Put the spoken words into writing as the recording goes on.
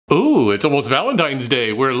Ooh, it's almost Valentine's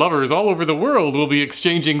Day, where lovers all over the world will be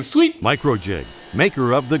exchanging sweet Microjig,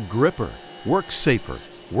 maker of the gripper. Work safer,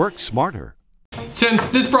 work smarter. Since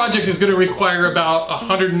this project is going to require about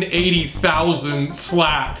 180,000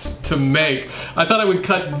 slats to make, I thought I would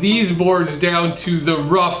cut these boards down to the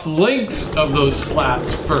rough lengths of those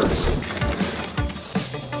slats first.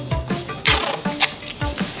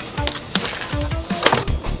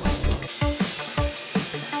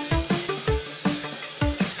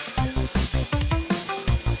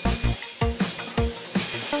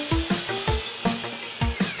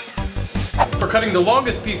 For cutting the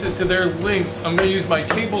longest pieces to their length, I'm going to use my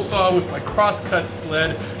table saw with my crosscut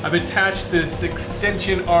sled. I've attached this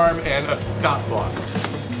extension arm and a stop block.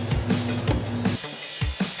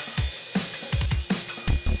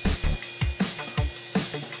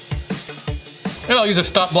 And I'll use a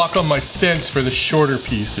stop block on my fence for the shorter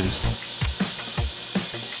pieces.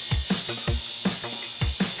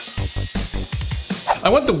 I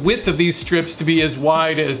want the width of these strips to be as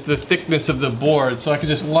wide as the thickness of the board, so I can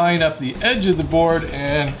just line up the edge of the board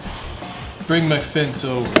and bring my fence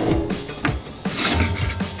over.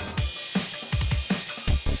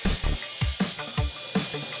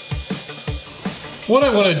 What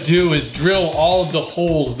I want to do is drill all of the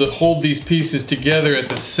holes that hold these pieces together at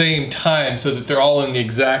the same time so that they're all in the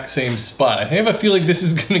exact same spot. I have a feeling this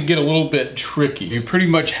is going to get a little bit tricky. You pretty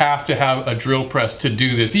much have to have a drill press to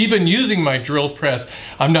do this. Even using my drill press,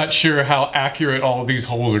 I'm not sure how accurate all of these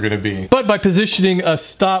holes are going to be. But by positioning a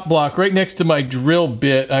stop block right next to my drill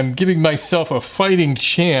bit, I'm giving myself a fighting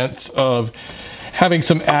chance of having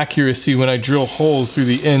some accuracy when I drill holes through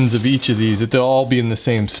the ends of each of these, that they'll all be in the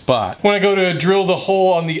same spot. When I go to drill the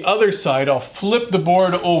hole on the other side, I'll flip the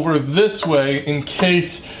board over this way in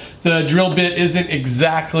case the drill bit isn't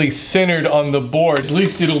exactly centered on the board. At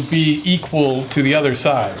least it'll be equal to the other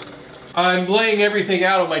side. I'm laying everything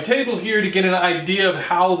out on my table here to get an idea of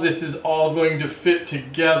how this is all going to fit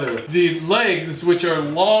together. The legs, which are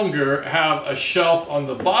longer, have a shelf on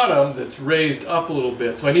the bottom that's raised up a little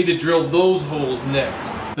bit, so I need to drill those holes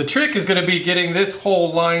next. The trick is going to be getting this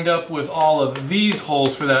hole lined up with all of these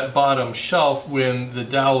holes for that bottom shelf when the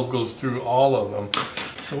dowel goes through all of them.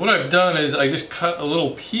 So what I've done is I just cut a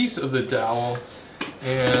little piece of the dowel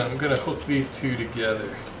and I'm going to hook these two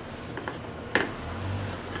together.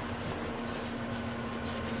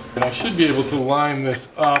 And I should be able to line this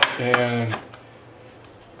up and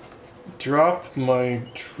drop my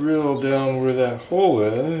drill down where that hole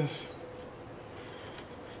is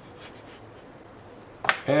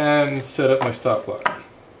and set up my stop block.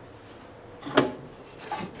 I'm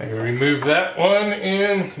going to remove that one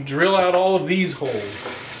and drill out all of these holes.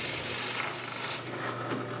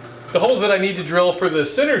 The holes that I need to drill for the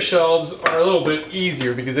center shelves are a little bit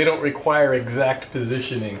easier because they don't require exact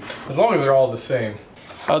positioning, as long as they're all the same.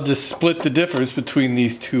 I'll just split the difference between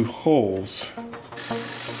these two holes.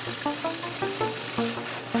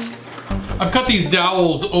 I've cut these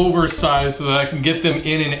dowels oversized so that I can get them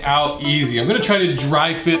in and out easy. I'm going to try to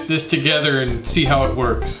dry fit this together and see how it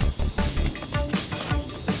works.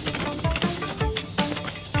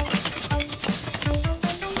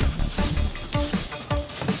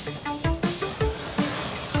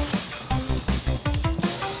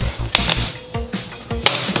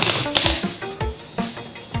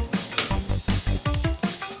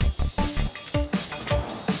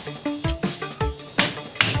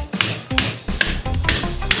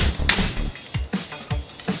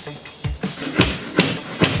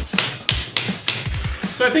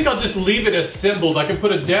 So I think I'll just leave it assembled. I can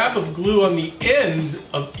put a dab of glue on the ends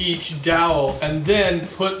of each dowel and then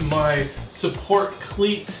put my support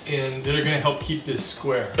cleats in that are going to help keep this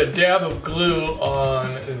square. A dab of glue on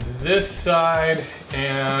this side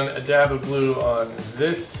and a dab of glue on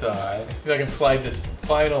this side. I think I can slide this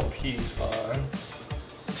final piece on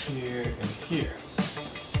here and here.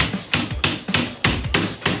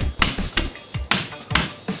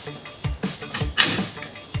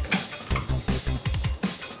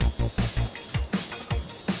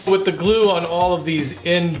 With the glue on all of these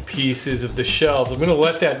end pieces of the shelves, I'm going to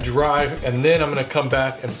let that dry and then I'm going to come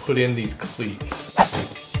back and put in these cleats.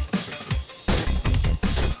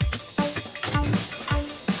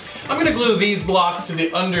 I'm going to glue these blocks to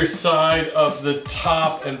the underside of the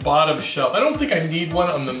top and bottom shelf. I don't think I need one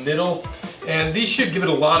on the middle, and these should give it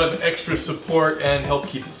a lot of extra support and help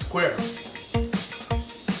keep it square.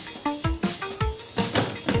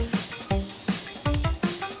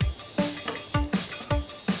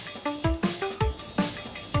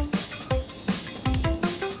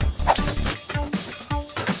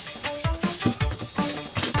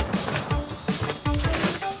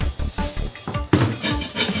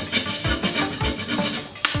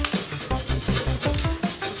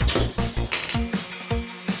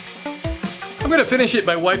 gonna finish it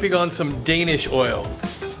by wiping on some Danish oil.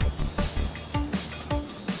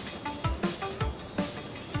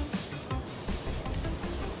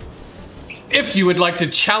 If you would like to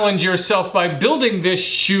challenge yourself by building this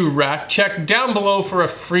shoe rack, check down below for a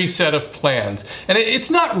free set of plans. And it's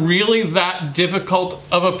not really that difficult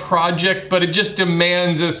of a project, but it just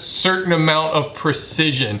demands a certain amount of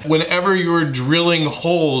precision. Whenever you're drilling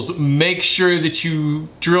holes, make sure that you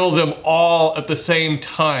drill them all at the same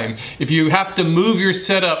time. If you have to move your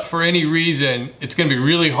setup for any reason, it's gonna be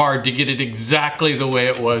really hard to get it exactly the way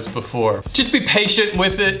it was before. Just be patient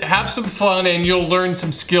with it, have some fun, and you'll learn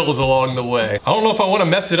some skills along the way. I don't know if I want to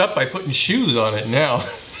mess it up by putting shoes on it now.